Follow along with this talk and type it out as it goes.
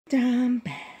I'm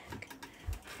back.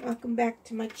 Welcome back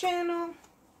to my channel.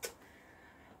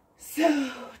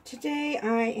 So today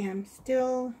I am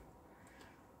still,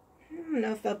 I don't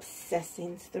know if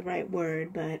obsessing is the right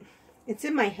word, but it's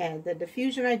in my head. The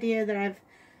diffusion idea that I've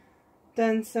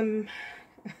done some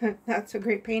not so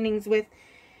great paintings with,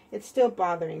 it's still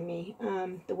bothering me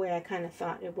the way I kind of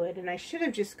thought it would. And I should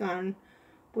have just gone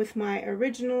with my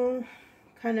original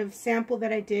kind of sample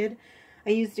that I did. I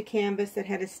used a canvas that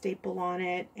had a staple on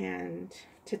it and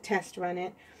to test run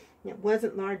it. It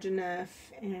wasn't large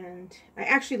enough, and I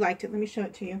actually liked it. Let me show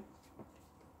it to you.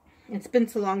 It's been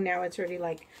so long now, it's already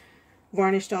like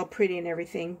varnished all pretty and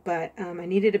everything, but I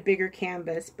needed a bigger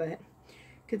canvas, but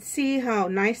could see how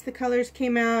nice the colors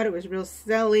came out. It was real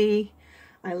selly.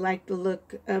 I liked the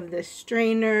look of the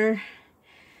strainer,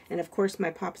 and of course my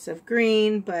pops of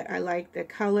green, but I liked the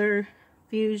color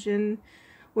fusion,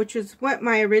 which was what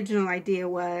my original idea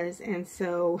was. And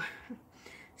so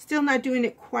still not doing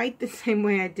it quite the same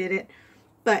way I did it,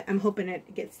 but I'm hoping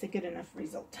it gets a good enough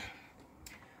result.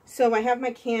 So I have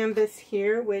my canvas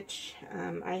here, which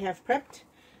I have prepped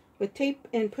with tape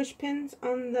and push pins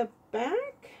on the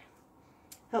back.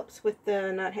 Helps with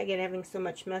the not having so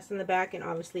much mess in the back, and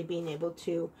obviously being able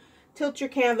to tilt your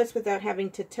canvas without having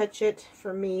to touch it.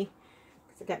 For me,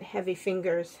 because I got heavy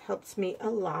fingers, helps me a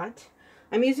lot.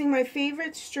 I'm using my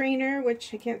favorite strainer,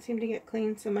 which I can't seem to get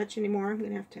clean so much anymore. I'm going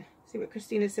to have to see what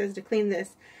Christina says to clean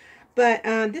this. But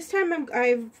this time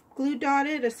I've glue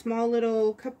dotted a small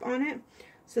little cup on it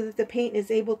so that the paint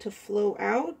is able to flow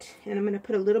out. And I'm going to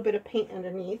put a little bit of paint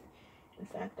underneath. In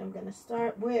fact, I'm going to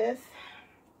start with,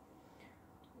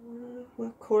 well,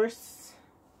 of course,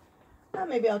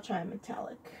 maybe I'll try a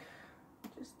metallic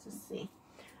just to see.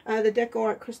 The Deco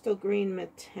Art Crystal Green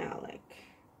Metallic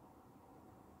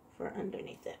for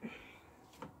underneath it,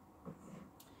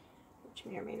 which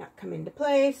may or may not come into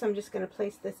play. So I'm just going to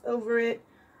place this over it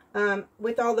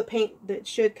with all the paint that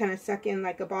should kind of suck in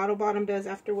like a bottle bottom does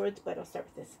afterwards, but I'll start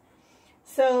with this.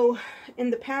 So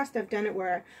in the past I've done it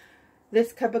where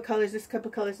this cup of colors, this cup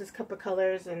of colors, this cup of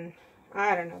colors, and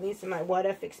I don't know, these are my what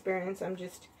if experience. I'm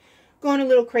just going a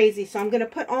little crazy. So I'm going to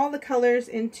put all the colors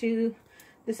into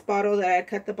this bottle that I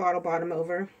cut the bottle bottom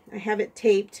over. I have it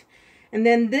taped. And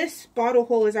then this bottle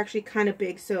hole is actually kind of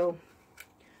big, so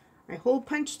I hole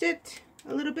punched it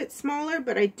a little bit smaller,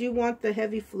 but I do want the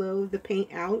heavy flow of the paint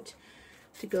out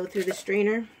to go through the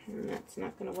strainer. And that's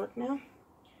not going to work now.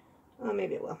 Oh,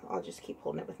 maybe it will. I'll just keep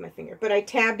holding it with my finger. But I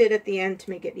tabbed it at the end to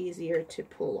make it easier to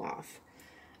pull off.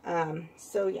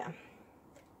 So yeah.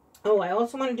 Oh, I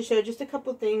also wanted to show just a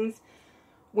couple things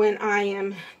when I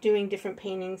am doing different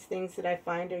paintings. Things that I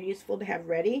find are useful to have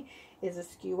ready is a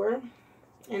skewer.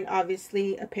 And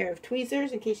obviously a pair of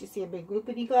tweezers in case you see a big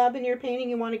gloopity glob in your painting,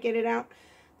 you want to get it out.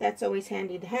 That's always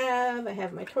handy to have. I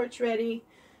have my torch ready,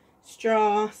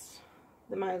 straws,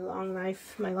 my long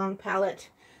knife, my long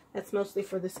palette. That's mostly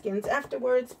for the skins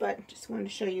afterwards, but just wanted to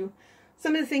show you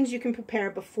some of the things you can prepare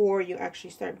before you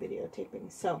actually start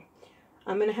videotaping. So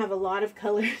I'm going to have a lot of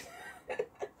colors.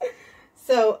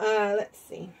 So let's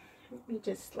see. Let me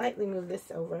just slightly move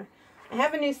this over. I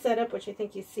have a new setup, which I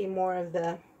think you see more of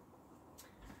the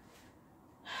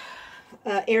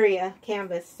area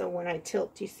canvas, so when I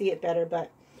tilt you see it better,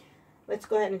 but let's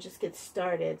go ahead and just get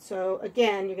started. So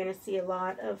again, you're going to see a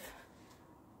lot of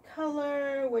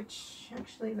color, which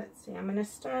actually, let's see, I'm going to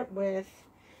start with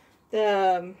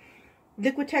the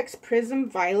Liquitex Prism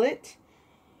Violet,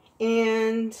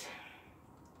 and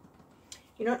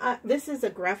you know, this is a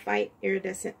graphite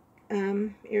iridescent.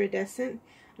 I'm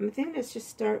thinking let's just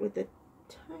start with the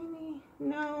tiny,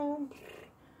 no,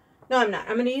 I'm not.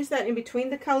 I'm going to use that in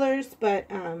between the colors, but,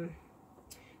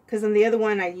 because on the other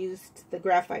one I used the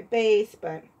graphite base,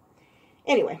 but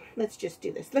anyway, let's just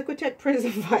do this. Liquitex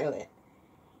Prism Violet.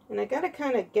 And I got to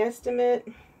kind of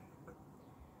guesstimate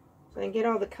so I can get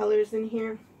all the colors in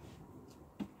here.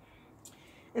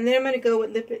 And then I'm going to go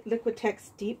with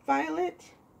Liquitex Deep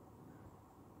Violet.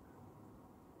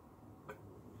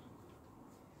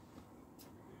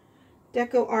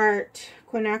 Deco Art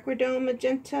Quinacridone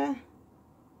Magenta.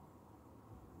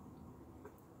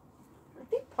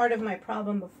 Part of my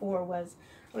problem before was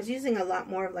I was using a lot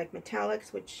more of like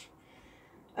metallics, which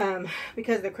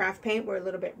because the craft paint were a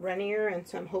little bit runnier, and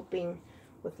so I'm hoping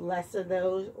with less of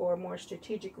those or more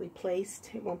strategically placed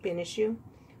it won't be an issue.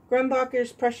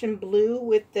 Grumbacher's Prussian Blue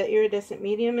with the iridescent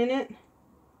medium in it.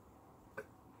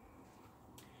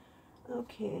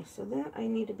 Okay, so that I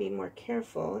need to be more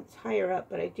careful. It's higher up,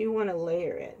 but I do want to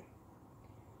layer it,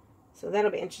 so that'll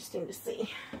be interesting to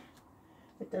see.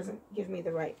 It doesn't give me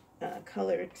the right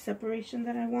color separation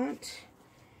that I want.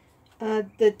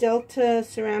 The Delta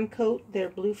Ceramcoat, their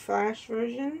Blue Flash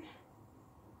version,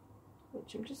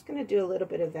 which I'm just going to do a little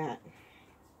bit of that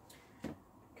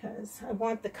because I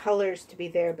want the colors to be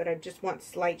there, but I just want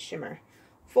slight shimmer.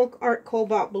 Folk Art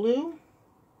Cobalt Blue.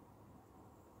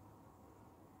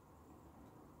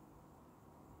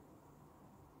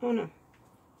 Oh no.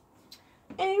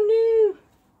 Oh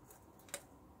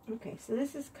no! Okay, so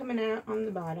this is coming out on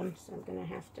the bottom, so I'm going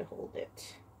to have to hold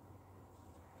it.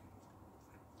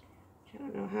 I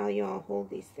don't know how you all hold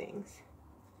these things.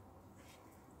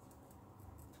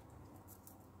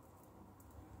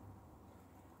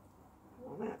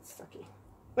 Well, that's sucky.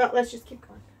 Well, let's just keep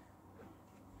going.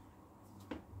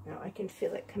 Now I can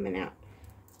feel it coming out.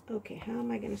 Okay, how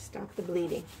am I going to stop the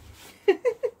bleeding?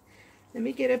 Let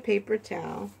me get a paper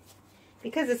towel.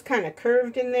 Because it's kind of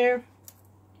curved in there.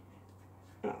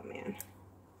 Oh, man.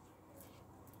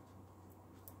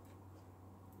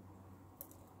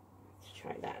 Let's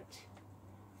try that.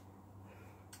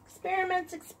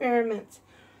 Experiments, experiments.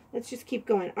 Let's just keep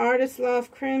going. Artist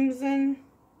Love Crimson.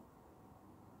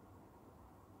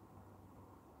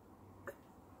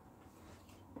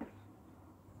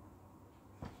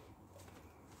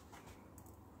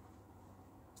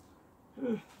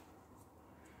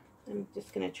 I'm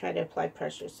just going to try to apply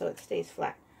pressure so it stays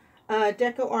flat.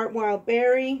 Deco Art Wild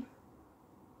Berry.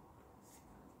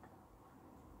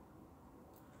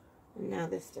 And now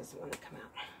this doesn't want to come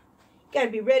out. Got to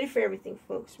be ready for everything,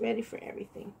 folks. Ready for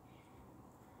everything.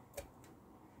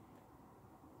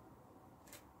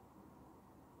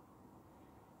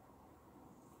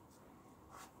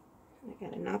 I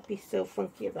got to not be so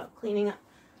funky about cleaning up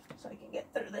so I can get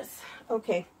through this.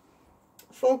 Okay.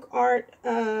 Folk Art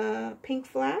Pink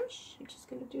Flash. I'm just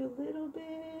going to do a little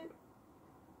bit.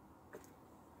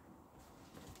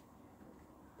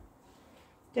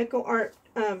 Deco Art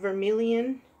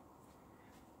Vermilion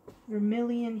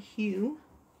Hue.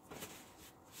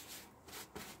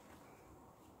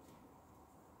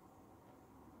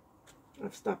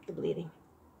 I've stopped the bleeding.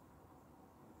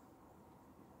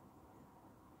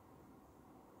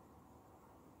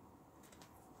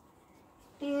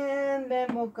 And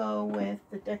then we'll go with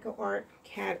the Deco Art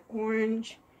Cat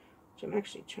Orange, which I'm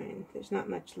actually trying. There's not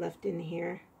much left in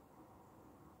here.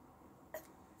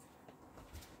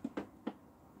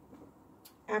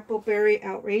 Apple Barrel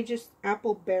Outrageous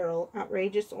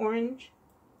Orange.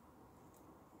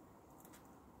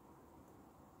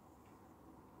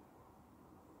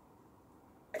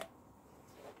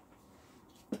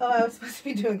 Oh, I was supposed to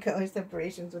be doing color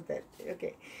separations with it.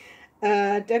 Okay.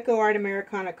 Deco Art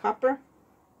Americana Copper.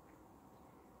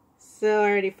 So I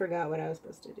already forgot what I was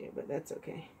supposed to do, but that's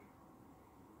okay.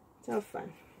 It's all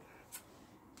fun.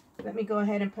 Let me go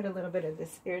ahead and put a little bit of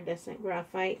this iridescent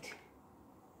graphite.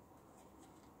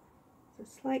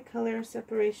 It's a slight color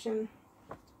separation.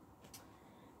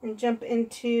 And jump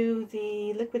into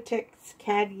the Liquitex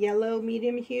Cad Yellow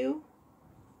Medium Hue.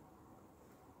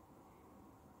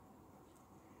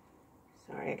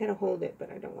 Sorry, I gotta hold it,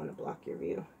 but I don't want to block your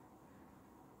view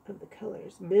of the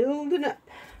colors. Building up.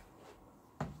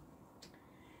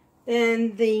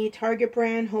 Then the Target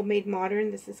brand Homemade Modern.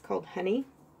 This is called Honey.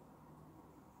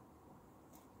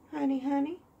 Honey,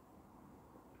 honey.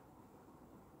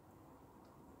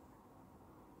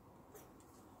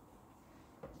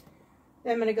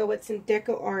 Then I'm going to go with some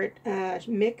Deco Art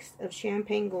mix of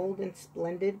Champagne Gold and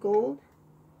Splendid Gold.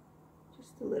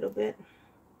 Just a little bit.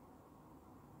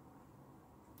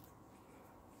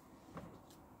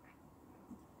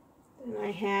 Then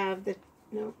I have the,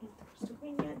 no, not the crystal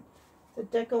green yet. The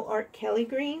Deco Art Kelly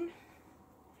Green,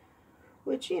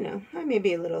 which, you know, I may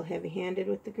be a little heavy-handed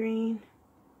with the green.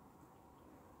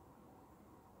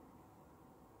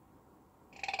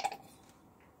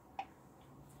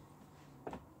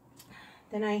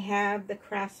 Then I have the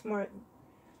Craftsmart,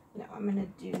 no, I'm going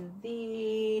to do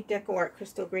the Deco Art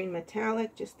Crystal Green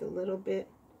Metallic, just a little bit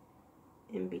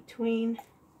in between.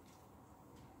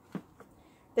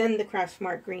 Then the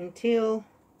Craftsmart Green Teal.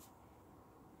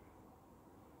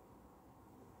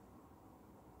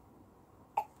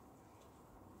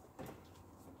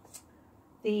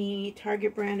 The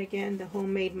Target brand again, the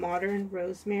Homemade Modern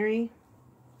Rosemary.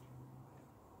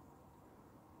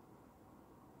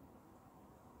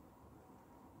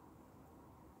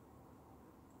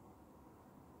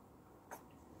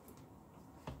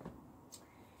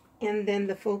 And then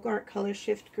the Folk Art Color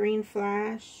Shift Green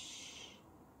Flash.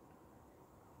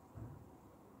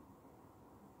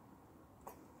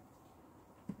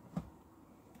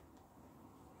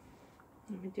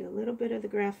 Let me do a little bit of the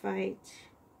graphite.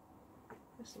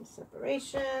 Some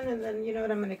separation, and then you know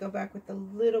what, I'm going to go back with a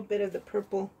little bit of the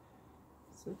purple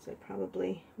since I'm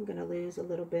going to lose a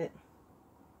little bit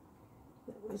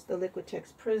That was the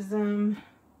Liquitex Prism.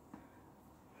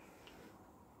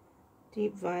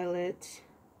 Deep Violet.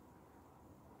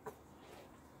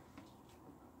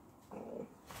 Oh,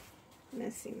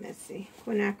 messy, messy.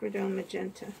 Quinacridone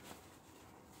Magenta.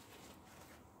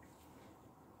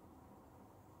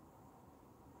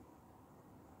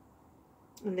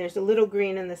 And there's a little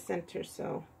green in the center,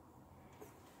 so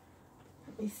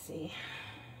let me see.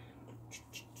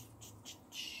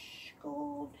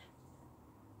 Gold.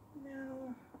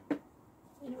 No.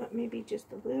 You know what? Maybe just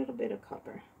a little bit of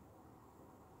copper.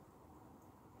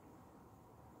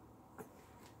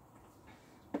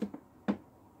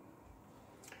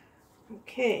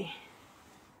 Okay.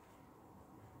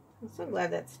 I'm so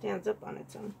glad that stands up on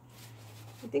its own.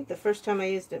 I think the first time I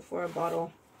used it for a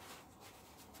bottle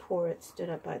pour, it stood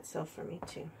up by itself for me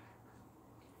too.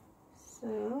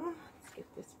 So let's get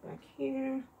this back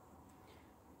here.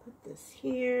 Put this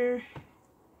here.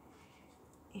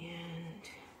 And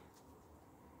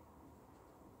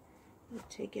I'll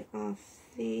take it off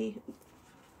the...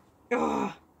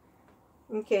 Oh!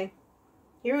 Okay.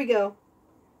 Here we go.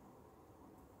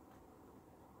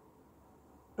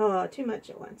 Oh, too much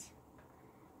at once.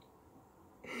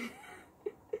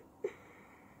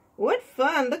 What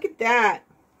fun! Look at that.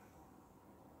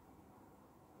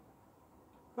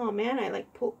 Oh man, I like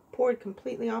poured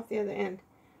completely off the other end.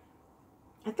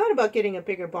 I thought about getting a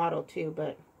bigger bottle too,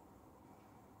 but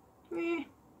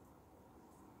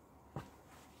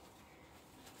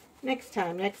next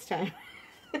time, next time.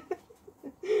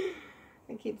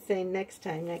 I keep saying next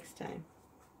time, next time.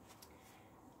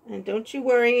 And don't you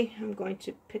worry, I'm going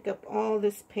to pick up all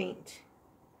this paint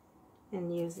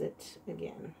and use it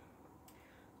again.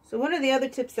 So one of the other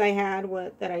tips I had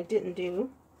that I didn't do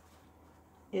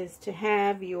is to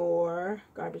have your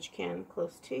garbage can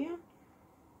close to you,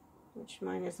 which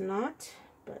mine is not,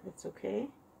 but it's okay.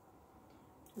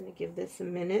 I'm going to give this a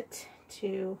minute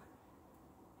to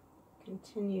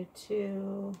continue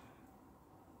to...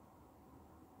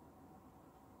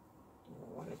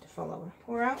 I want it to fall over.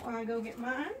 Pour out while I go get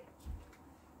mine.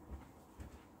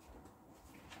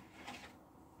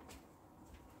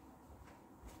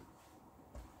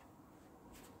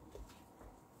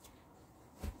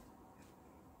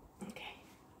 Okay.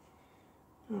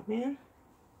 Oh man.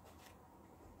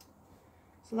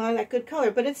 It's a lot of that good color,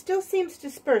 but it still seems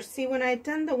dispersed. See, when I had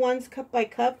done the ones cup by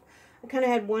cup, I kind of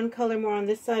had one color more on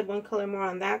this side, one color more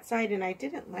on that side, and I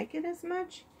didn't like it as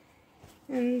much.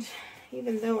 And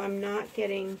even though I'm not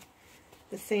getting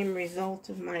the same result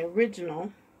of my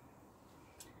original,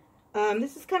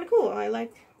 this is kind of cool. I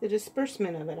like the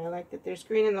disbursement of it. I like that there's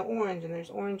green in the orange, and there's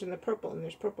orange in the purple, and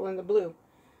there's purple in the blue.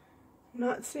 I'm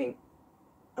not seeing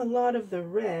a lot of the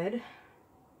red.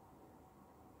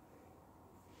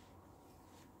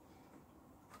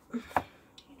 You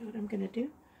know what I'm going to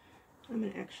do? I'm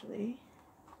going to actually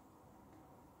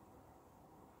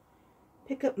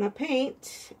pick up my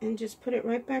paint and just put it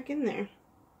right back in there.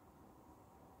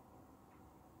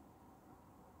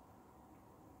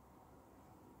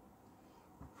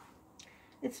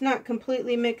 It's not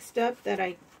completely mixed up that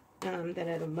I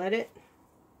let it,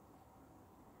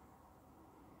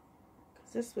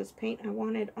 because this was paint I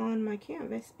wanted on my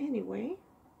canvas anyway.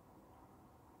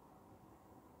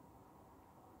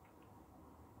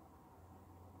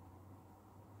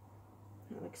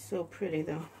 That looks so pretty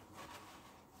though.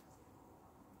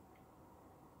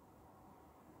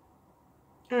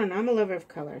 I don't know, I'm a lover of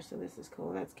color, so this is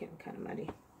cool. That's getting kind of muddy.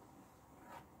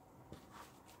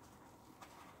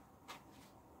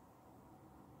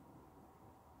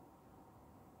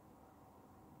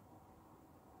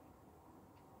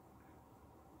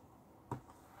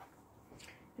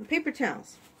 And paper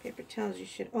towels. Paper towels you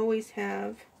should always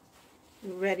have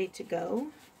ready to go.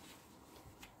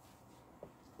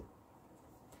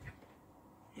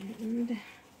 And I'm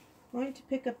going to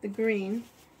pick up the green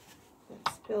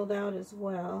that spilled out as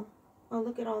well. Oh,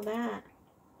 look at all that.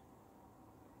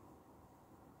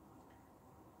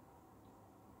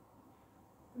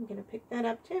 I'm going to pick that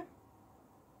up too.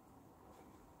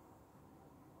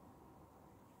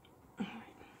 All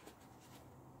right.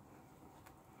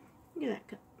 Look at that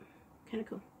cup. Kind of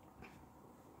cool.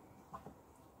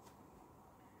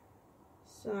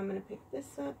 So I'm going to pick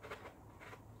this up.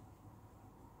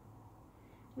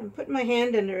 I'm putting my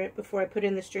hand under it before I put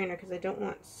in the strainer because I don't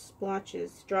want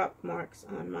splotches, drop marks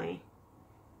on my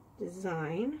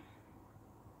design.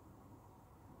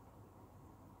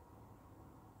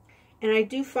 And I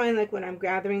do find, like, when I'm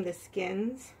gathering the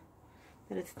skins,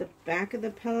 that it's the back of the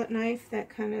palette knife that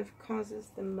kind of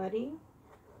causes the muddy.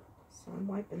 So I'm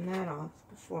wiping that off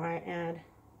before I add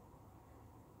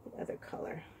the other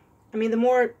color. I mean, the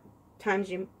more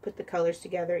times you put the colors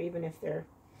together, even if they're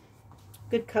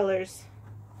good colors,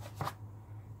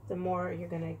 the more you're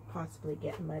going to possibly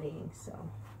get muddying. So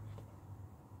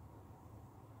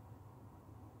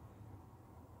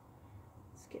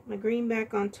let's get my green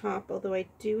back on top, although I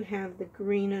do have the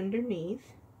green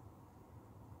underneath,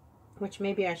 which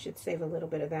maybe I should save a little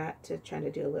bit of that to try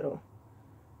to do a little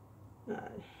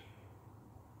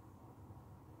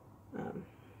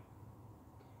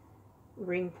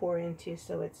ring pour into,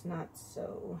 so it's not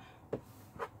so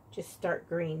just stark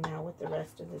green now with the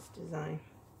rest of this design.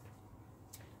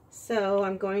 So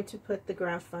I'm going to put the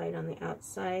graphite on the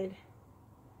outside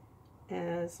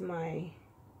as my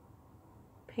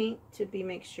paint to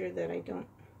make sure that I don't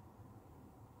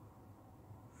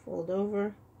fold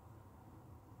over.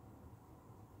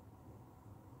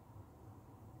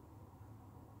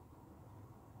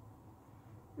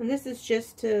 And this is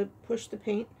just to push the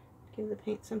paint, give the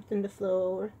paint something to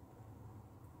flow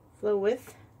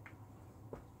with.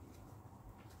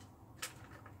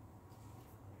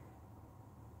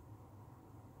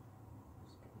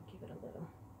 Just gonna give it a little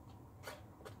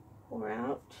pour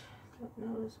out so it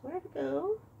knows where to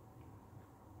go.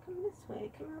 Come this way,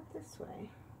 come out this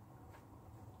way.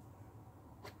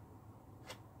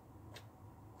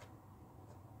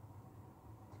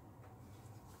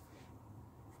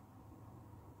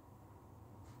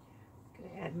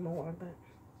 Add more, but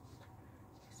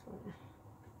just want to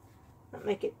not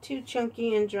make it too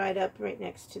chunky and dried up right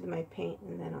next to my paint,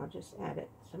 and then I'll just add it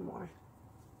some more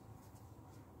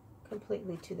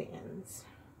completely to the ends.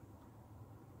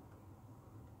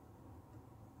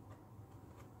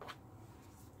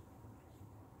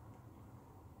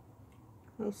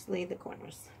 Mostly the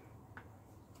corners.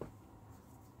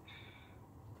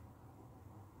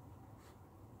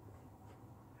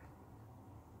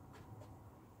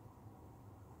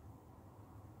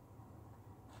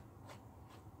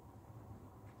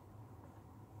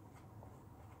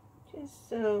 Just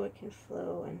so it can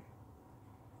flow and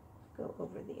go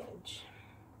over the edge.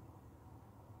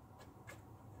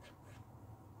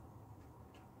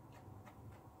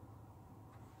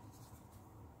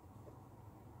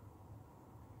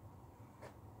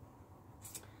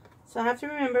 So I have to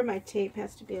remember my tape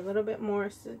has to be a little bit more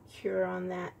secure on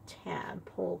that tab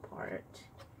pull part.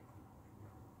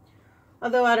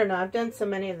 Although I don't know, I've done so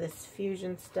many of this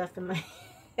fusion stuff in my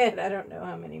head, I don't know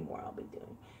how many more I'll be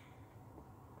doing.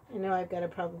 I know I've got to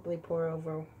probably pour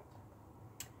over,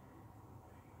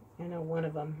 I know one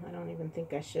of them. I don't even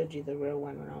think I showed you the real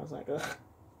one when I was like, ugh.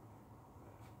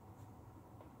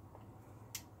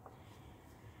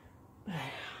 But,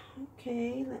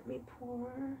 okay, let me pour,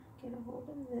 get a hold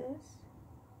of this.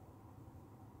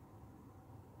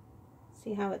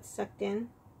 See how it's sucked in?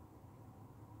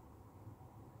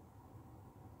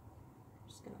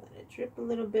 Just going to let it drip a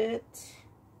little bit.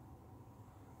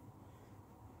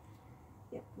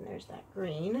 Yep, and there's that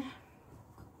green.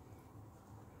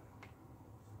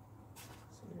 So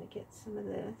I'm going to get some of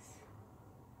this.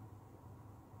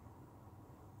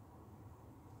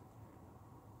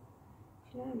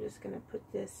 Okay, I'm just going to put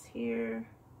this here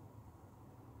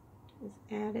as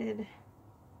added,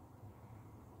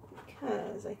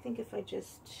 because I think if I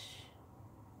just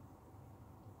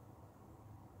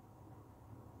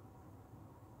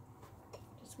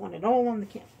want it all on the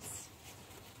canvas.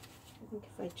 I think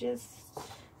if I just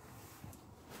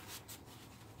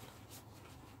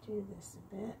do this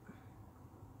a bit.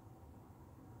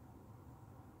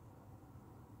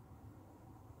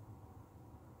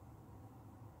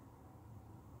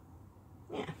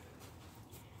 Yeah.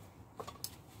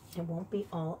 It won't be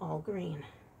all green.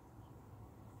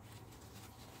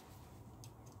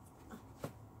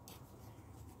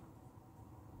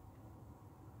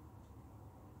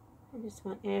 I just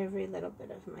want every little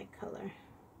bit of my color.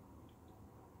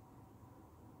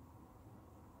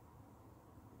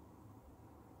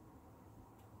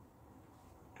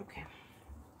 Okay,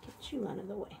 get you out of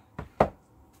the way.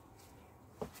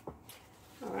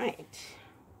 All right,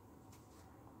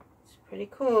 it's pretty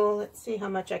cool. Let's see how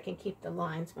much I can keep the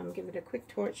lines. I'm gonna give it a quick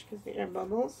torch because the air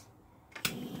bubbles.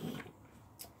 I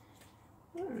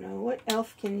don't know what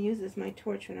elf can uses my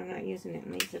torch when I'm not using it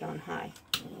and leaves it on high.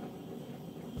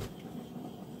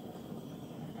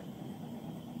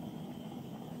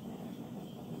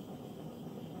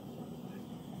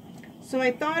 So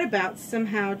I thought about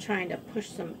somehow trying to push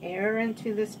some air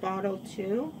into this bottle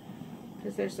too,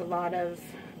 because there's a lot of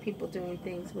people doing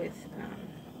things with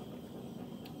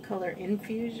color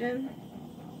infusion.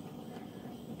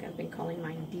 I think I've been calling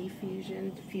mine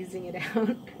diffusion, diffusing it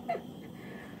out.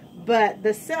 But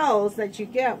the cells that you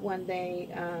get when they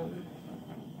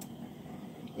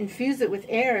infuse it with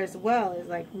air as well is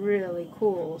like really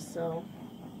cool. So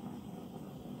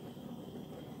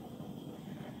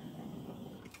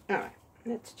all right,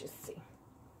 let's just see.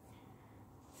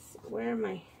 Where am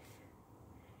I?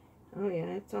 Oh yeah,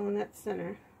 it's all in that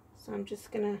center. So I'm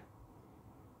just gonna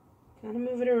kind of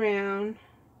move it around.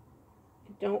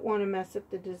 I don't want to mess up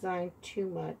the design too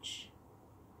much.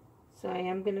 So I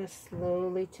am gonna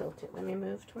slowly tilt it. Let me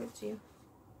move towards you.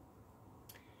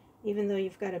 Even though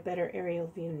you've got a better aerial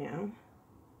view now,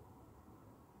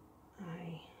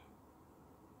 I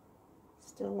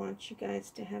still want you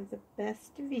guys to have the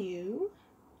best view.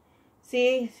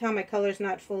 See how my color's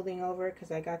not folding over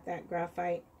because I got that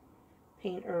graphite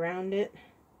paint around it.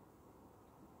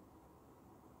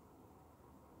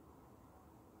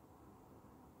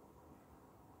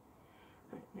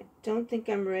 I don't think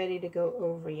I'm ready to go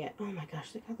over yet. Oh my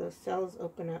gosh, look how those cells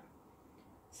open up.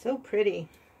 So pretty.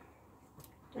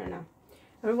 I don't know.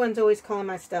 Everyone's always calling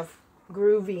my stuff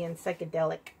groovy and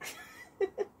psychedelic.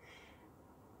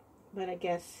 But I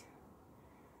guess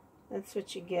that's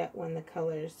what you get when the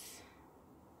colors,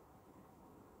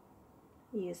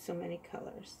 you use so many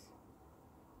colors.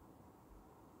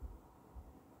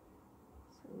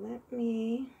 So let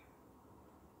me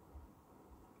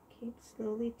keep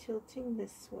slowly tilting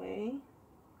this way.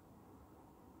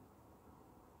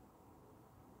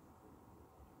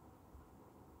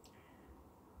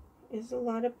 Is a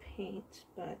lot of paint,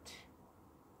 but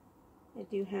I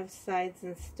do have sides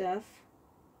and stuff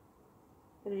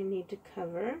that I need to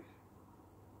cover.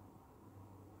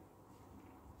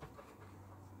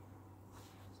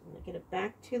 So I'm going to get it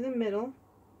back to the middle.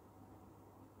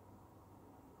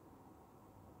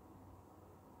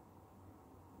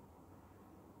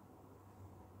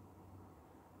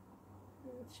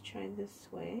 Let's try this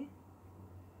way.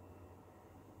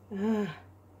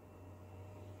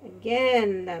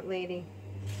 Again, that lady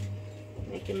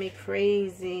making me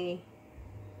crazy.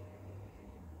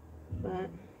 But like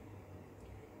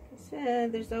I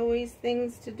said, there's always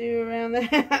things to do around the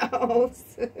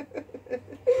house.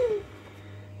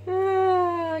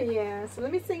 Oh, yeah. So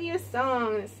let me sing you a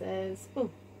song that says, oh,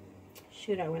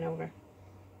 shoot, I went over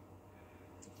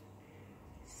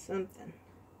something.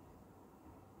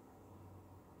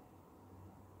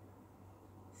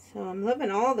 So I'm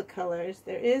loving all the colors.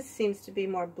 There seems to be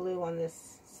more blue on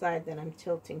this side that I'm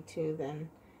tilting to than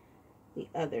the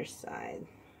other side.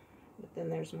 But then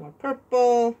there's more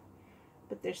purple.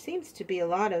 But there seems to be a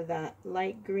lot of that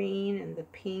light green and the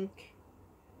pink,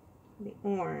 the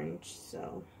orange.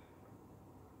 So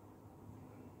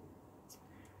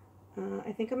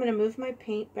I think I'm going to move my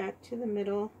paint back to the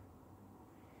middle.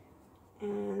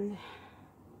 And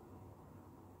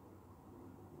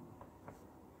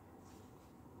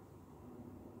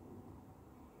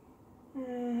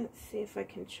let's see if I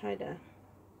can try to,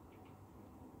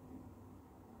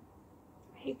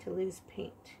 I hate to lose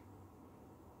paint,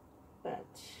 but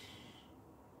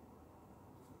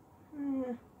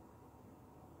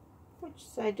which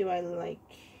side do I like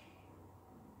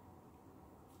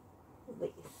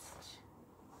least?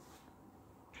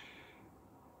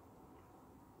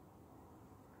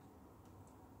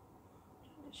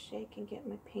 Try to shake and get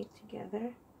my paint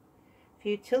together. If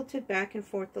you tilt it back and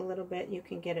forth a little bit, you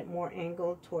can get it more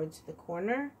angled towards the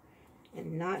corner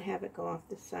and not have it go off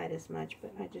the side as much,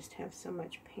 but I just have so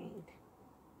much paint.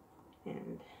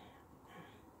 And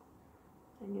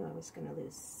I knew I was going to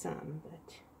lose some,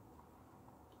 but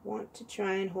want to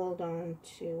try and hold on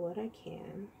to what I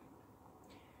can.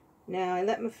 Now I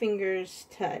let my fingers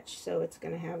touch, so it's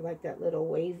going to have like that little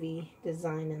wavy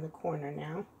design in the corner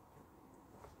now.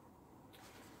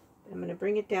 I'm going to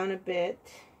bring it down a bit.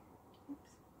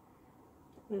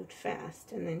 Moved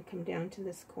fast, and then come down to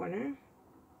this corner.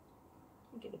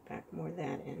 Get it back more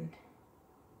that end.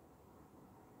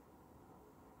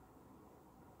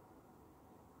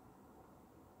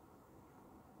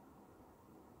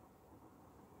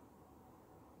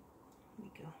 There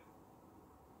we go.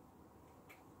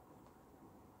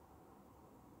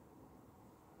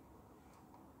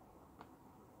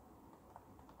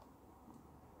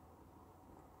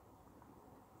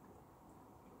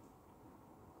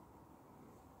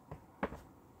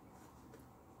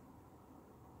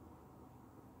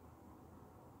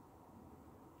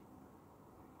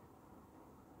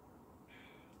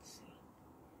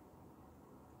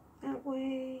 That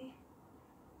way,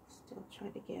 still try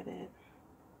to get it.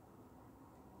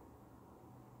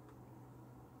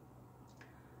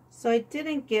 So I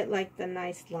didn't get like the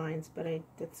nice lines, but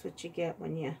that's what you get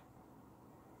when you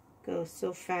go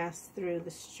so fast through the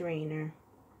strainer.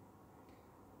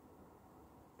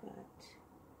 But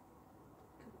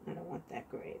I don't want that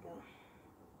gray though.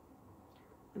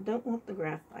 I don't want the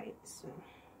graphite, so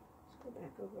let's go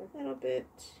back over a little bit.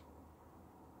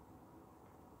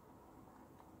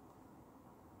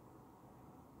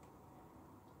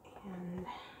 And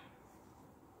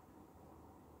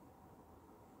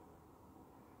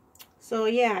so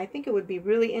yeah, I think it would be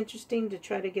really interesting to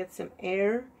try to get some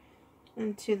air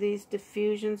into these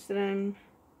diffusions that I'm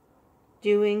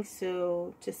doing,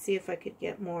 so to see if I could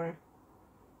get more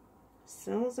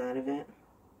cells out of it.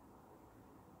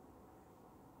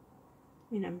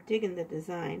 I mean, I'm digging the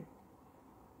design,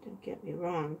 don't get me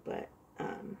wrong, but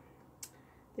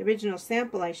the original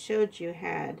sample I showed you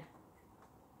had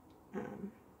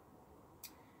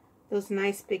those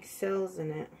nice big cells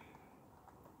in it.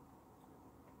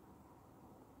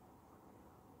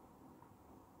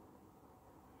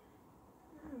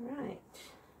 All right.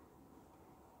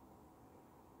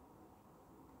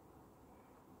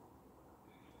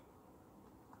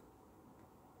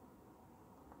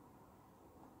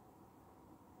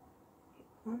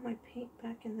 All my paint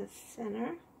back in the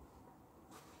center.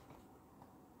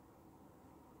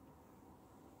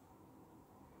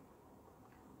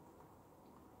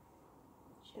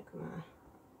 Check my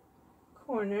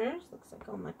corners. Looks like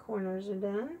all my corners are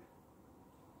done.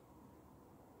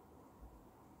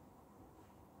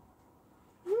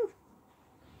 Ooh.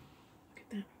 Look at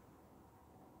that.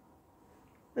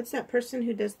 What's that person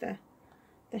who does the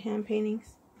hand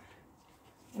paintings?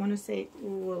 I want to say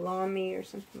Ulami or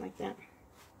something like that.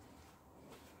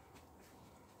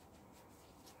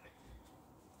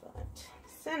 But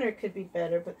the center could be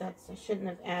better, but that's, I shouldn't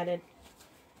have added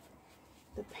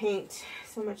the paint,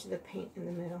 so much of the paint in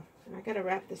the middle. And I gotta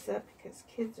wrap this up because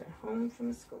kids are home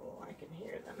from school. I can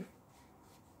hear them.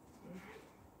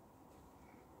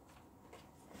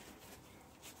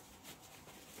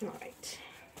 All right.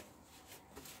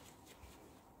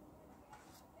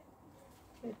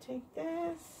 I'm gonna take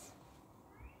this,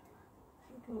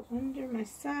 go under my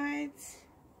sides.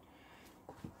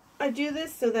 I do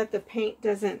this so that the paint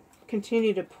doesn't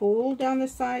continue to pull down the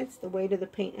sides. The weight of the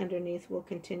paint underneath will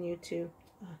continue to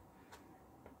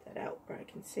put that out where I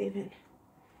can save it,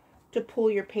 to pull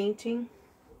your painting.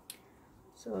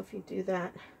 So if you do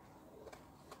that,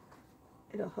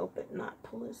 it'll help it not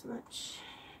pull as much.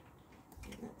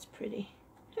 And that's pretty.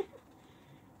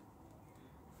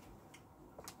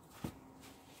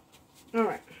 All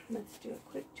right, let's do a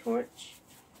quick torch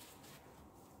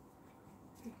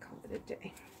and call it a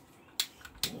day.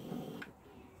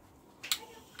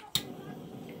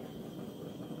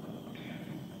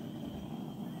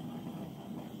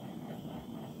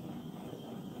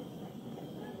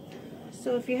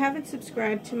 So if you haven't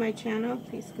subscribed to my channel,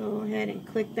 please go ahead and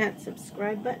click that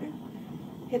subscribe button.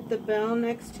 Hit the bell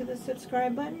next to the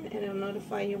subscribe button and it'll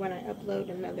notify you when I upload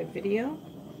another video.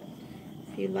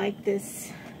 If you like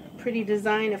this pretty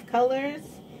design of colors,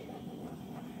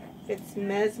 if it's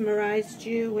mesmerized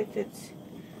you with its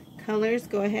colors,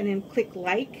 go ahead and click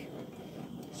like,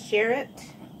 share it,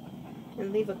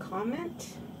 and leave a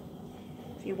comment.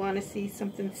 If you want to see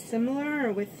something similar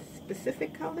or with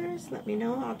specific colors, let me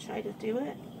know. I'll try to do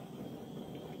it.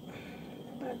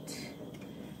 But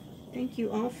thank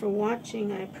you all for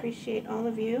watching. I appreciate all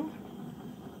of you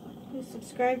who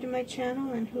subscribe to my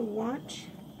channel and who watch.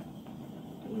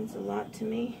 It means a lot to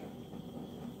me.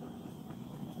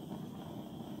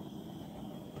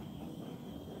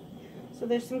 So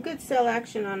there's some good cell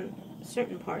action on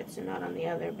certain parts and not on the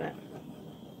other, but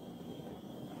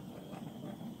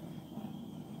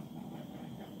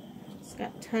it's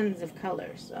got tons of color,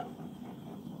 so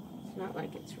it's not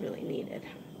like it's really needed.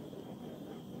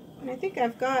 And I think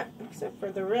I've got, except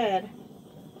for the red,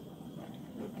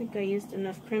 I don't think I used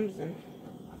enough crimson.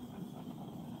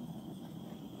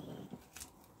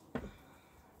 I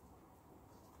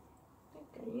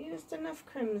think I used enough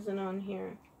crimson on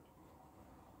here.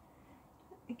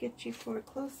 Let me get you for a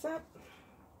close-up.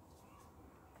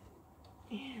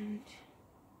 And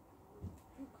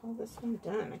I'll call this one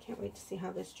done. I can't wait to see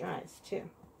how this dries, too.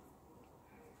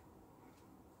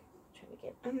 Try to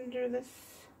get under this.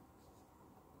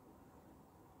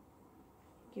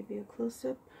 Give you a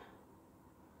close-up.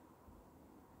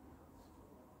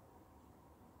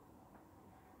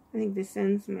 I think this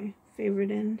end's my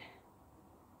favorite end.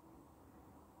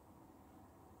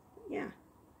 Yeah.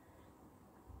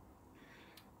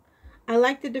 I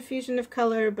like the diffusion of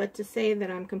color, but to say that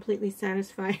I'm completely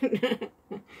satisfied,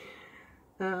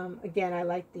 again, I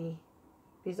like the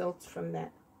results from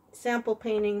that sample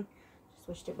painting. Just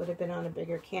wished it would have been on a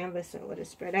bigger canvas and it would have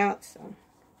spread out. So,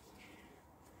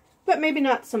 but maybe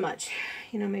not so much,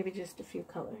 you know, maybe just a few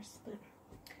colors. But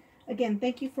again,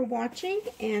 thank you for watching,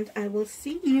 and I will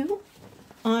see you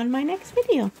on my next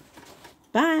video.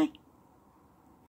 Bye.